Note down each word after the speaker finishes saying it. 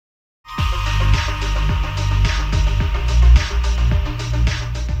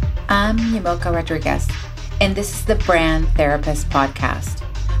I'm Yamilka Rodriguez, and this is the Brand Therapist Podcast,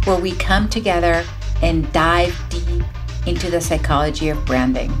 where we come together and dive deep into the psychology of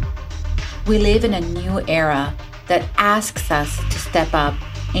branding. We live in a new era that asks us to step up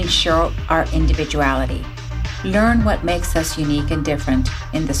and show our individuality. Learn what makes us unique and different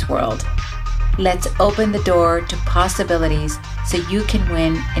in this world. Let's open the door to possibilities so you can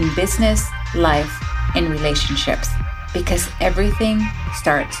win in business, life, and relationships, because everything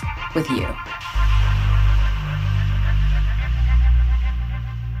starts with you.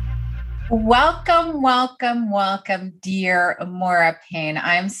 Welcome, dear Moira Payne.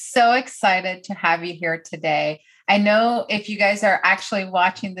 I'm so excited to have you here today. I know if you guys are actually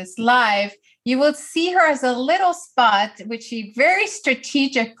watching this live, you will see her as a little spot, which she very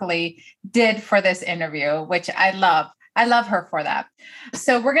strategically did for this interview, which I love. I love her for that.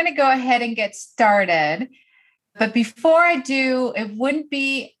 So we're going to go ahead and get started. But before I do, it wouldn't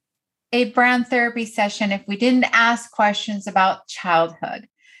be a brand therapy session if we didn't ask questions about childhood.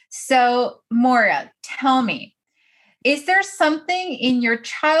 So, Moira, tell me, is there something in your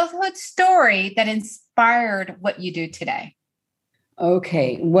childhood story that inspired what you do today?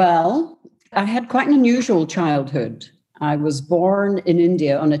 Okay, well, I had quite an unusual childhood. I was born in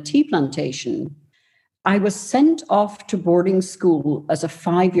India on a tea plantation. I was sent off to boarding school as a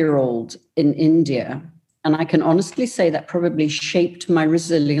 5-year-old in India. And I can honestly say that probably shaped my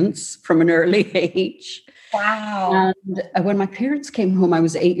resilience from an early age. Wow. And when my parents came home, I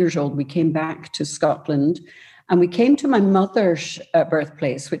was 8 years old. We came back to Scotland and we came to my mother's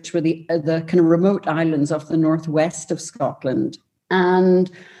birthplace, which were the kind of remote islands off the northwest of Scotland. And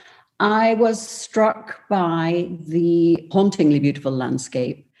I was struck by the hauntingly beautiful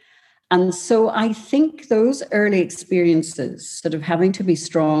landscape. And so I think those early experiences, sort of having to be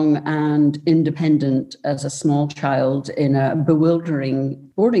strong and independent as a small child in a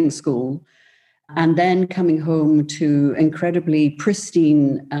bewildering boarding school, and then coming home to incredibly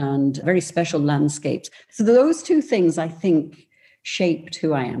pristine and very special landscapes. So those two things, I think, shaped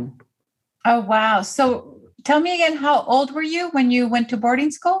who I am. Oh, wow. So tell me again, how old were you when you went to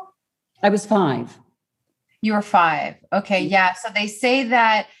boarding school? I was 5. You were 5. Okay. Yeah. So they say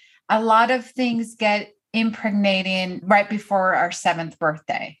that a lot of things get impregnated right before our 7th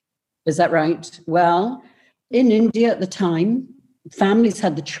birthday. Is that right? Well, in India at the time, families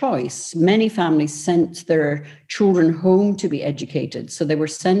had the choice. Many families sent their children home to be educated. So they were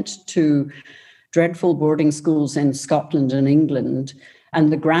sent to dreadful boarding schools in Scotland and England. And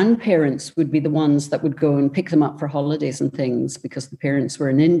the grandparents would be the ones that would go and pick them up for holidays and things because the parents were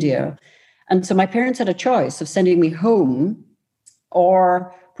in India. And so my parents had a choice of sending me home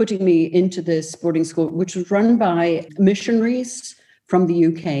or putting me into this boarding school, which was run by missionaries from the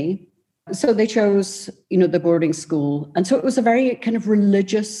UK. So they chose, the boarding school. And so it was a very kind of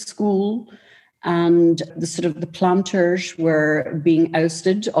religious school. And the planters were being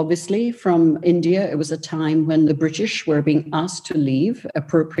ousted, obviously, from India. It was a time when the British were being asked to leave,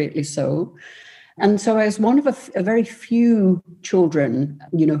 appropriately so. And so I was one of a very few children,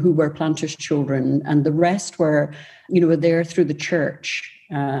 who were planters' children. And the rest were, there through the church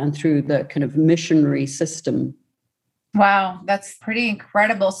and through the kind of missionary system. Wow, that's pretty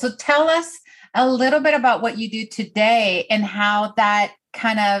incredible. So tell us a little bit about what you do today and how that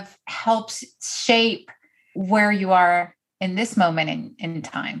kind of helps shape where you are in this moment in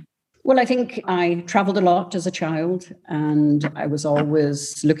time. Well, I think I traveled a lot as a child and I was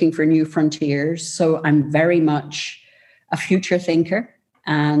always looking for new frontiers. So I'm very much a future thinker.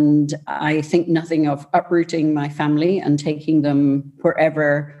 And I think nothing of uprooting my family and taking them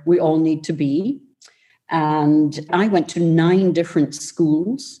wherever we all need to be. And I went to 9 different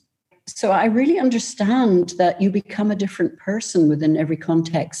schools. So I really understand that you become a different person within every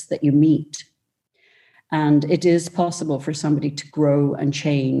context that you meet. And it is possible for somebody to grow and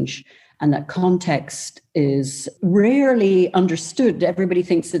change. And that context is rarely understood. Everybody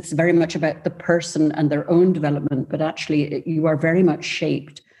thinks it's very much about the person and their own development, but actually you are very much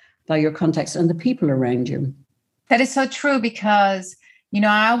shaped by your context and the people around you. That is so true because,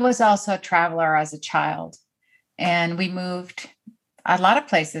 I was also a traveler as a child and we moved a lot of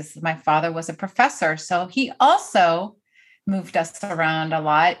places. My father was a professor, so he also moved us around a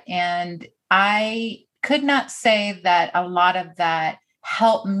lot. And I could not say that a lot of that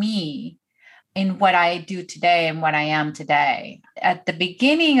helped me in what I do today and what I am today. At the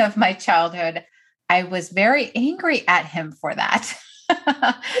beginning of my childhood, I was very angry at him for that.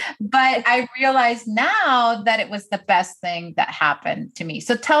 But I realize now that it was the best thing that happened to me.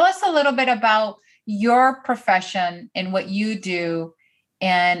 So tell us a little bit about your profession and what you do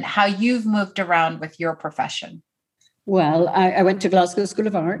and how you've moved around with your profession. Well, I went to Glasgow School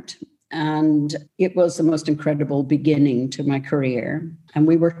of Art, and it was the most incredible beginning to my career. And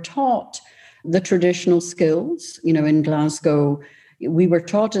we were taught the traditional skills. In Glasgow, we were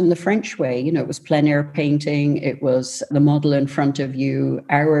taught in the French way. It was plein air painting, it was the model in front of you,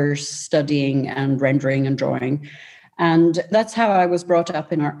 hours studying and rendering and drawing. And that's how I was brought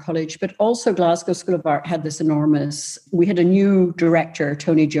up in art college. But also Glasgow School of Art had we had a new director,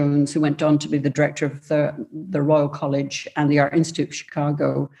 Tony Jones, who went on to be the director of the Royal College and the Art Institute of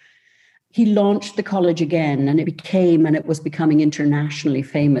Chicago. He launched the college again, and it was becoming internationally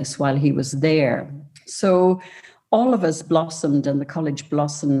famous while he was there. So all of us blossomed, and the college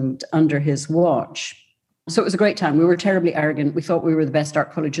blossomed under his watch. So it was a great time. We were terribly arrogant. We thought we were the best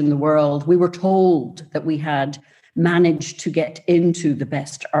art college in the world. We were told that we had managed to get into the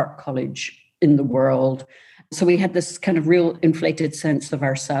best art college in the world. So we had this kind of real inflated sense of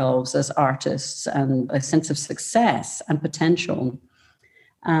ourselves as artists and a sense of success and potential.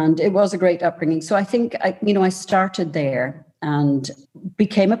 And it was a great upbringing. So I think, I started there and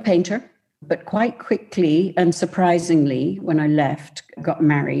became a painter, but quite quickly and surprisingly, when I left, got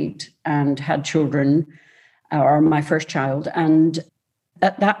married and had children, or my first child. And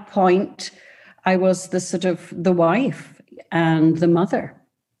at that point, I was the wife and the mother,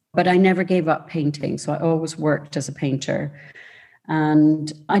 but I never gave up painting. So I always worked as a painter.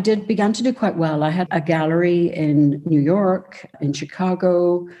 And I began to do quite well. I had a gallery in New York, in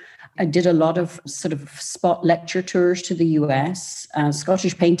Chicago. I did a lot of spot lecture tours to the US.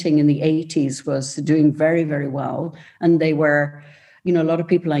 Scottish painting in the 80s was doing very, very well. And they were, a lot of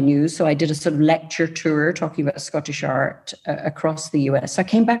people I knew. So I did a lecture tour talking about Scottish art across the US. So I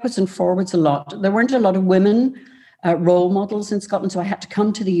came backwards and forwards a lot. There weren't a lot of women role models in Scotland, so I had to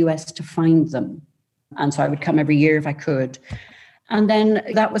come to the US to find them. And so I would come every year if I could. And then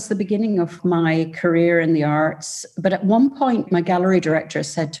that was the beginning of my career in the arts. But at one point, my gallery director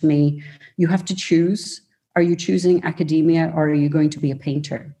said to me, you have to choose. Are you choosing academia, or are you going to be a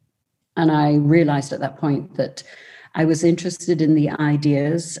painter? And I realized at that point that I was interested in the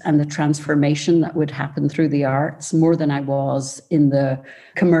ideas and the transformation that would happen through the arts more than I was in the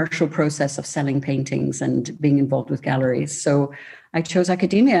commercial process of selling paintings and being involved with galleries. So I chose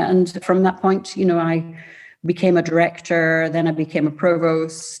academia. And from that point, I became a director, then I became a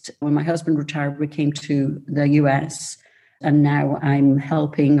provost. When my husband retired, we came to the US. And now I'm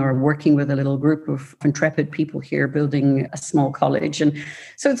helping or working with a little group of intrepid people here building a small college. And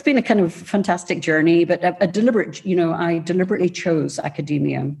so it's been a kind of fantastic journey, but I deliberately chose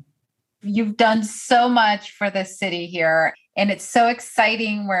academia. You've done so much for the city here, and it's so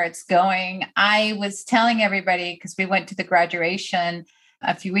exciting where it's going. I was telling everybody, because we went to the graduation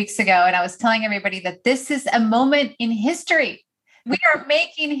a few weeks ago, and I was telling everybody that this is a moment in history. We are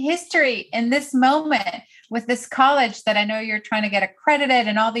making history in this moment with this college that I know you're trying to get accredited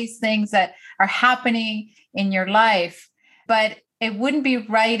and all these things that are happening in your life. But it wouldn't be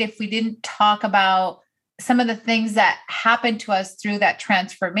right if we didn't talk about some of the things that happened to us through that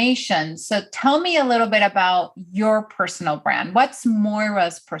transformation. So tell me a little bit about your personal brand. What's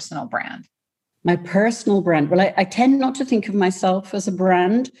Moira's personal brand? My personal brand. Well, I tend not to think of myself as a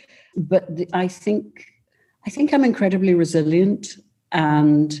brand, but I think I'm incredibly resilient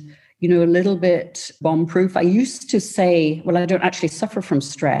and, a little bit bomb-proof. I used to say, well, I don't actually suffer from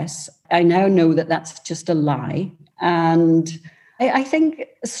stress. I now know that that's just a lie. And I think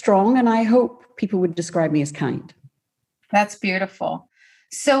strong, and I hope people would describe me as kind. That's beautiful.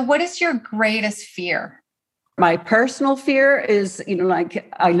 So what is your greatest fear? My personal fear is,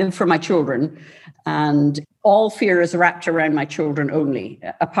 I live for my children, and all fear is wrapped around my children only.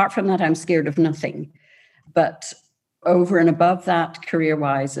 Apart from that, I'm scared of nothing. But over and above that,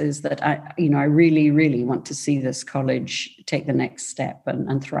 career-wise, is that I really, really want to see this college take the next step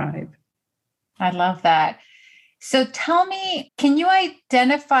and thrive. I love that. So tell me, can you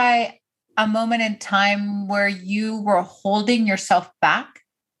identify a moment in time where you were holding yourself back?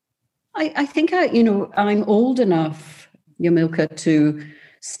 I think I'm old enough, Yamilka, to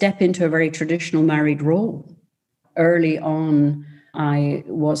step into a very traditional married role. Early on, I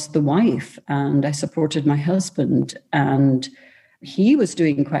was the wife and I supported my husband, and he was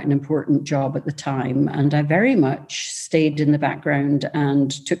doing quite an important job at the time. And I very much stayed in the background and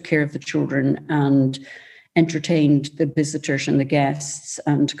took care of the children and entertained the visitors and the guests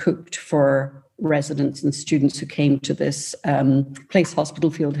and cooked for residents and students who came to this Place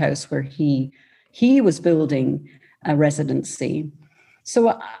Hospital Field House where he was building a residency.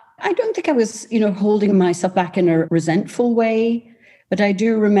 So I don't think I was, holding myself back in a resentful way, but I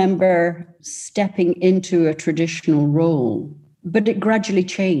do remember stepping into a traditional role, but it gradually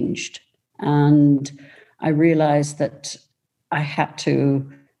changed. And I realized that I had to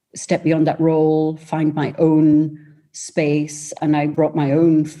step beyond that role, find my own space. And I brought my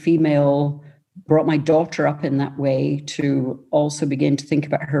daughter up in that way to also begin to think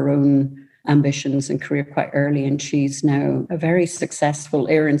about her own ambitions and career quite early. And she's now a very successful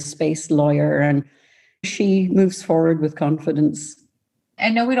air and space lawyer, and she moves forward with confidence. I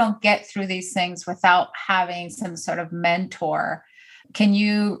know we don't get through these things without having some sort of mentor. Can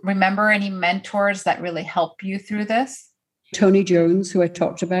you remember any mentors that really help you through this? Tony Jones, who I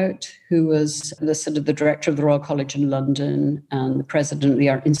talked about, who was the director of the Royal College in London and the president of the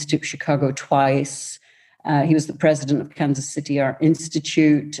Art Institute of Chicago twice. He was the president of Kansas City Art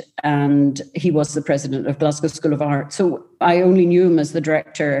Institute, and he was the president of Glasgow School of Art. So I only knew him as the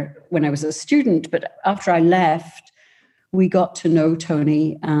director when I was a student, but after I left, we got to know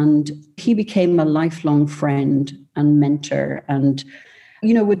Tony, and he became a lifelong friend and mentor, and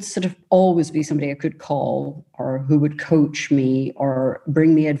would sort of always be somebody I could call, or who would coach me or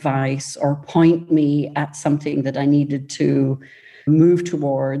bring me advice or point me at something that I needed to move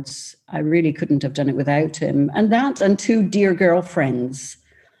towards. I really couldn't have done it without him. And two dear girlfriends,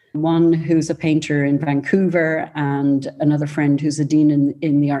 one who's a painter in Vancouver and another friend who's a dean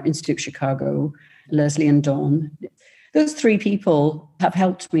in the Art Institute of Chicago, Leslie and Dawn. Those three people have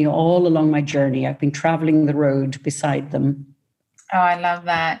helped me all along my journey. I've been traveling the road beside them. Oh, I love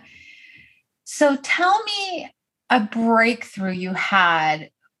that. So tell me a breakthrough you had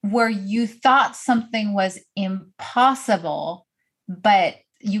where you thought something was impossible, but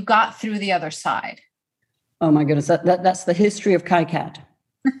you got through the other side. Oh my goodness, that's the history of KiCad.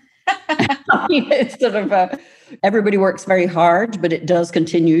 It's sort of everybody works very hard, but it does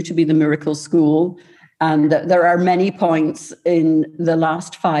continue to be the miracle school. And there are many points in the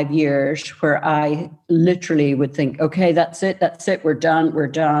last 5 years where I literally would think, okay, that's it, we're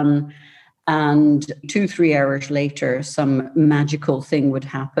done. And 2-3 hours later, some magical thing would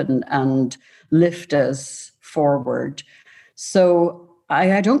happen and lift us forward. So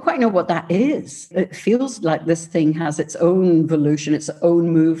I don't quite know what that is. It feels like this thing has its own evolution, its own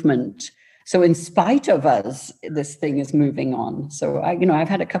movement. So in spite of us, this thing is moving on. So I've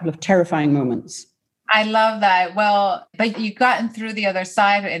had a couple of terrifying moments. I love that. Well, but you've gotten through the other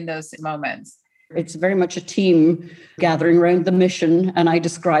side in those moments. It's very much a team gathering around the mission. And I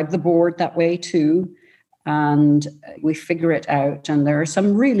describe the board that way too. And we figure it out. And there are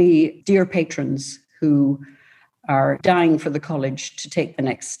some really dear patrons who are dying for the college to take the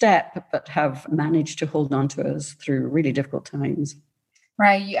next step, but have managed to hold on to us through really difficult times.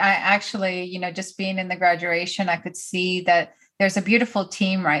 Right. I actually, just being in the graduation, I could see that there's a beautiful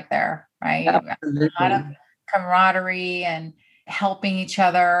team right there, right? Absolutely. A lot of camaraderie and helping each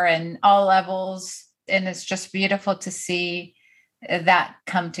other and all levels. And it's just beautiful to see that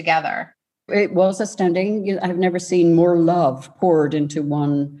come together. It was astounding. I've never seen more love poured into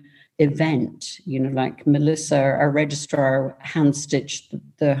one event. Like Melissa, our registrar, hand-stitched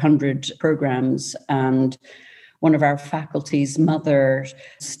the 100 programs, and one of our faculty's mother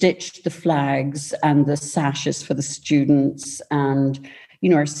stitched the flags and the sashes for the students. And,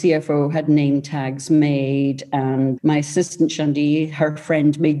 our CFO had name tags made. And my assistant, Shandi, her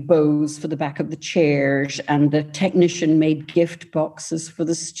friend, made bows for the back of the chairs. And the technician made gift boxes for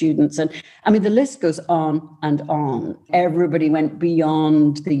the students. And the list goes on and on. Everybody went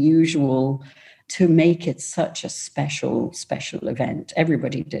beyond the usual to make it such a special, special event.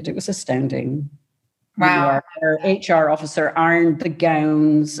 Everybody did. It was astounding. Wow. Our HR officer ironed the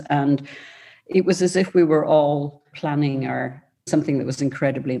gowns, and it was as if we were all planning something that was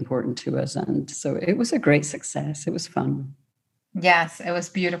incredibly important to us. And so it was a great success. It was fun. Yes, it was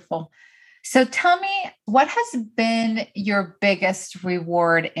beautiful. So tell me, what has been your biggest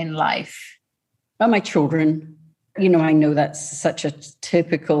reward in life? Well, my children. I know that's such a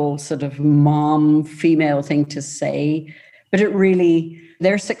typical sort of mom female thing to say, but it really,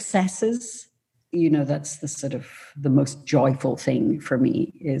 their successes, that's the sort of the most joyful thing for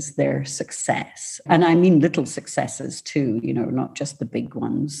me is their success. And I mean little successes too, not just the big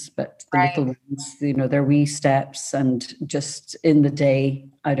ones, but the Right. little ones, their wee steps and just in the day,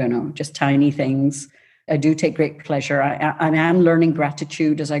 I don't know, just tiny things. I do take great pleasure. I am learning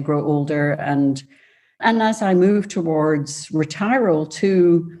gratitude as I grow older and as I move towards retiral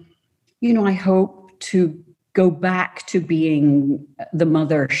too, I hope to go back to being the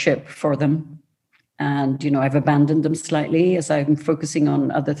mothership for them. And, I've abandoned them slightly as I'm focusing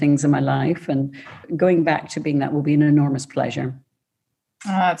on other things in my life, and going back to being that will be an enormous pleasure. Oh,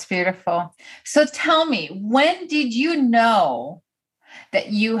 that's beautiful. So tell me, when did you know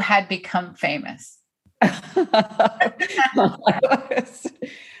that you had become famous?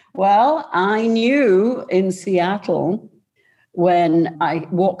 Well, I knew in Seattle when I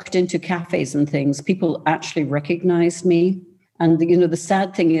walked into cafes and things, people actually recognized me. And the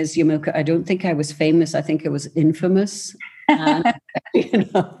sad thing is, Yamilka, I don't think I was famous. I think I was infamous. And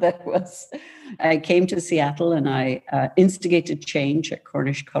I came to Seattle and I instigated change at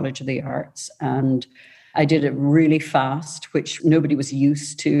Cornish College of the Arts, and I did it really fast, which nobody was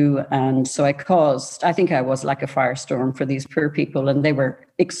used to. And so I think I was like a firestorm for these poor people, and they were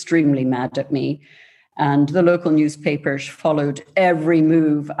extremely mad at me. And the local newspapers followed every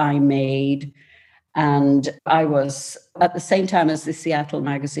move I made. And I was, at the same time as the Seattle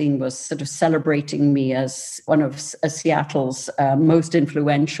magazine was sort of celebrating me as one of Seattle's most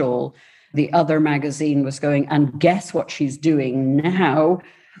influential, the other magazine was going, and guess what she's doing now?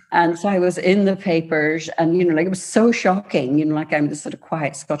 And so I was in the papers, and, it was so shocking, like I'm this sort of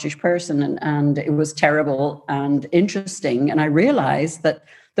quiet Scottish person, and it was terrible and interesting. And I realized that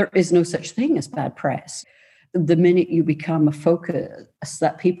there is no such thing as bad press. The minute you become a focus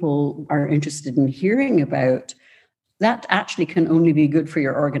that people are interested in hearing about, that actually can only be good for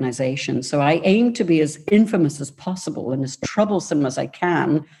your organization. So I aim to be as infamous as possible and as troublesome as I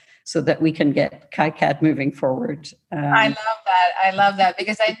can so that we can get KICAD moving forward. I love that. I love that,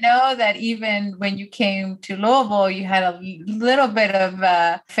 because I know that even when you came to Louisville, you had a little bit of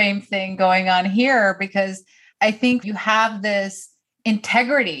a fame thing going on here, because I think you have this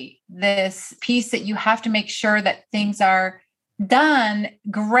integrity, this piece that you have to make sure that things are done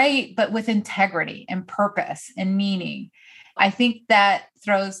great, but with integrity and purpose and meaning. I think that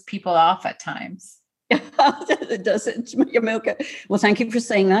throws people off at times. It doesn't, Yamilka. Well, thank you for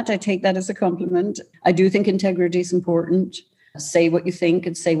saying that. I take that as a compliment. I do think integrity is important. Say what you think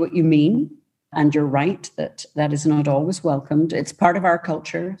and say what you mean. And you're right that is not always welcomed. It's part of our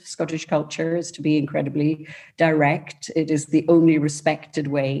culture. Scottish culture is to be incredibly direct. It is the only respected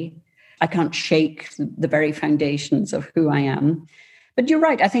way. I can't shake the very foundations of who I am. But you're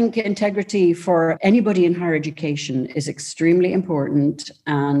right. I think integrity for anybody in higher education is extremely important.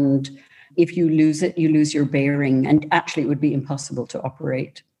 And if you lose it, you lose your bearing. And actually, it would be impossible to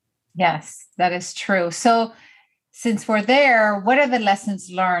operate. Yes, that is true. So since we're there, what are the lessons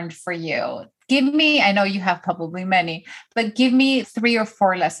learned for you? Give me, I know you have probably many, but give me 3 or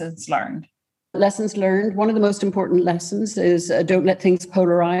 4 lessons learned. Lessons learned. One of the most important lessons is don't let things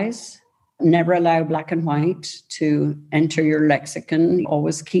polarize. Never allow black and white to enter your lexicon.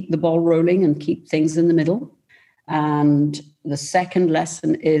 Always keep the ball rolling and keep things in the middle. And the second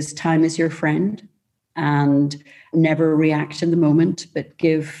lesson is time is your friend, and never react in the moment, but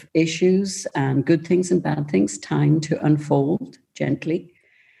give issues and good things and bad things time to unfold gently,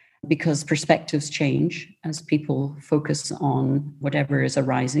 because perspectives change as people focus on whatever is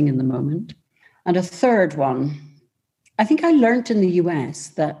arising in the moment. And a third one, I think I learned in the US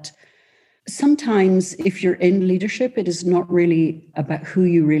that sometimes if you're in leadership, it is not really about who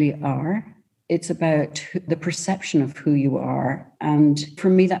you really are. It's about the perception of who you are. And for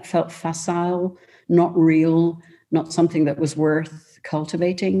me, that felt facile, not real, not something that was worth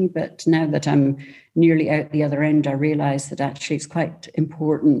cultivating. But now that I'm nearly out the other end, I realize that actually it's quite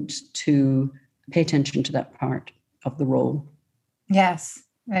important to pay attention to that part of the role. Yes,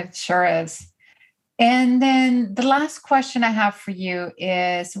 it sure is. And then the last question I have for you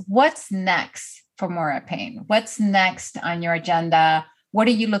is, what's next for Moira Payne? What's next on your agenda? What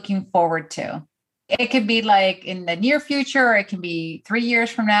are you looking forward to? It could be like in the near future, or it can be 3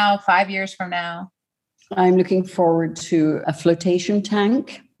 years from now, 5 years from now. I'm looking forward to a flotation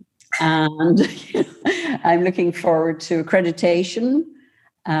tank, and I'm looking forward to accreditation,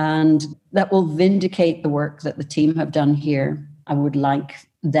 and that will vindicate the work that the team have done here. I would like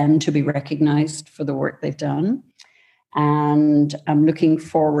them to be recognized for the work they've done. And I'm looking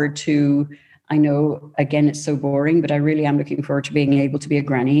forward to, I know, again, it's so boring, but I really am looking forward to being able to be a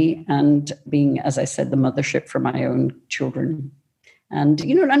granny and being, as I said, the mothership for my own children. And,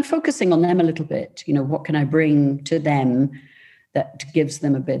 and focusing on them a little bit. What can I bring to them that gives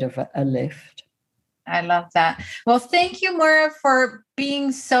them a bit of a lift? I love that. Well, thank you, Moira, for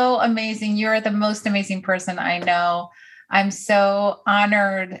being so amazing. You're the most amazing person I know. I'm so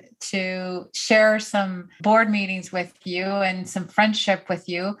honored to share some board meetings with you and some friendship with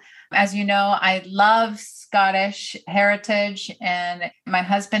you. As you know, I love Scottish heritage, and my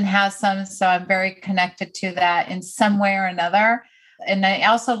husband has some, so I'm very connected to that in some way or another. And I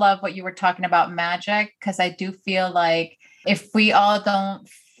also love what you were talking about magic, because I do feel like if we all don't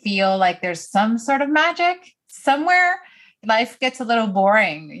feel like there's some sort of magic somewhere, life gets a little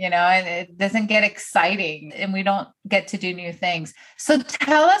boring, and it doesn't get exciting, and we don't get to do new things. So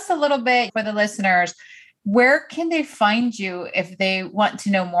tell us a little bit for the listeners, Where can they find you if they want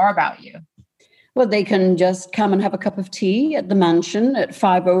to know more about you? Well, they can just come and have a cup of tea at the mansion at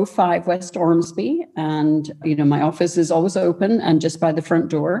 505 West Ormsby. And, my office is always open and just by the front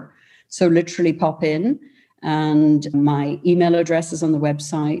door. So literally pop in. And my email address is on the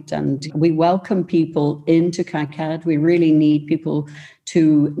website. And we welcome people into KICAD. We really need people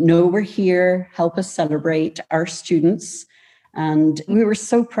to know we're here, help us celebrate our students. And we were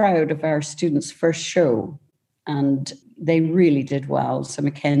so proud of our students' first show. And they really did well. So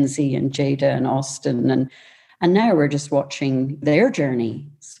Mackenzie and Jada and Austin. And now we're just watching their journey.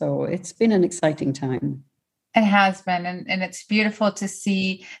 So it's been an exciting time. It has been. And it's beautiful to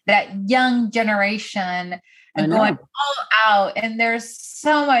see that young generation going all out. And there's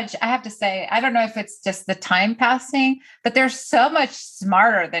so much, I have to say, I don't know if it's just the time passing, but they're so much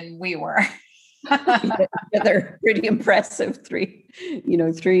smarter than we were. Yeah, they're pretty impressive. Three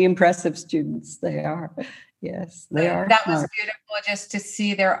impressive students they are. Yes, they are. That was beautiful just to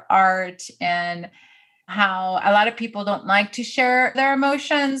see their art and how a lot of people don't like to share their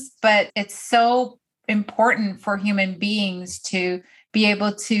emotions, but it's so important for human beings to be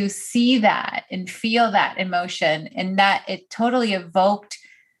able to see that and feel that emotion, and that it totally evoked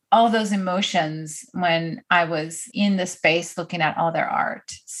all those emotions when I was in the space looking at all their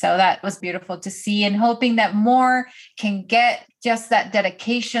art. So that was beautiful to see, and hoping that more can get just that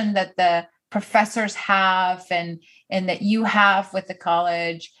dedication that the professors have and that you have with the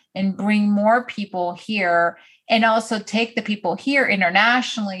college, and bring more people here, and also take the people here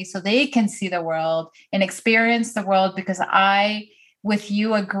internationally so they can see the world and experience the world. Because I, with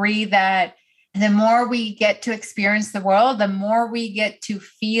you, agree that the more we get to experience the world, the more we get to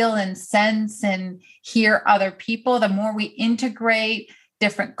feel and sense and hear other people, the more we integrate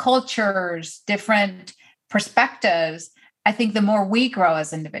different cultures, different perspectives, I think the more we grow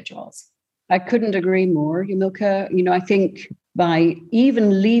as individuals. I couldn't agree more, Yamilka. I think by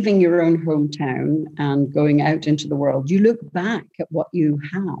even leaving your own hometown and going out into the world, you look back at what you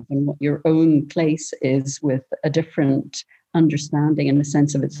have and what your own place is with a different understanding and a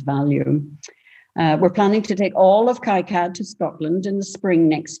sense of its value. We're planning to take all of KICAD to Scotland in the spring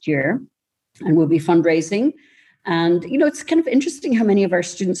next year, and we'll be fundraising. And, it's kind of interesting how many of our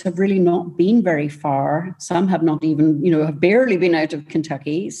students have really not been very far. Some have not even, have barely been out of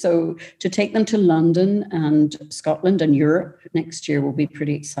Kentucky. So to take them to London and Scotland and Europe next year will be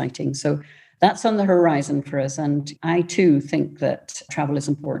pretty exciting. So that's on the horizon for us. And I too think that travel is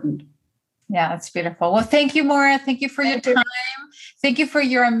important. Yeah, that's beautiful. Well, thank you, Moira. Thank you for your time. Thank you for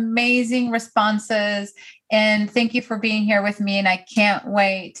your amazing responses. And thank you for being here with me. And I can't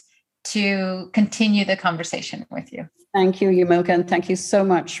wait to continue the conversation with you. Thank you, Yamilka. And thank you so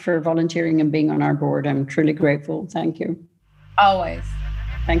much for volunteering and being on our board. I'm truly grateful. Thank you. Always.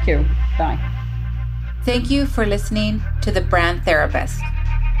 Thank you. Bye. Thank you for listening to The Brand Therapist.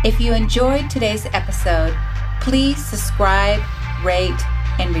 If you enjoyed today's episode, please subscribe, rate,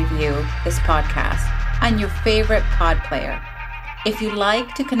 and review this podcast on your favorite pod player. If you'd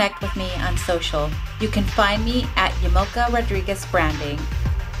like to connect with me on social, you can find me at Yamilka Rodriguez Branding,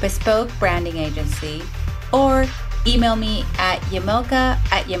 Bespoke Branding Agency, or email me at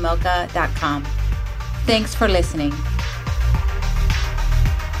yamilka@yamilka.com. Thanks for listening.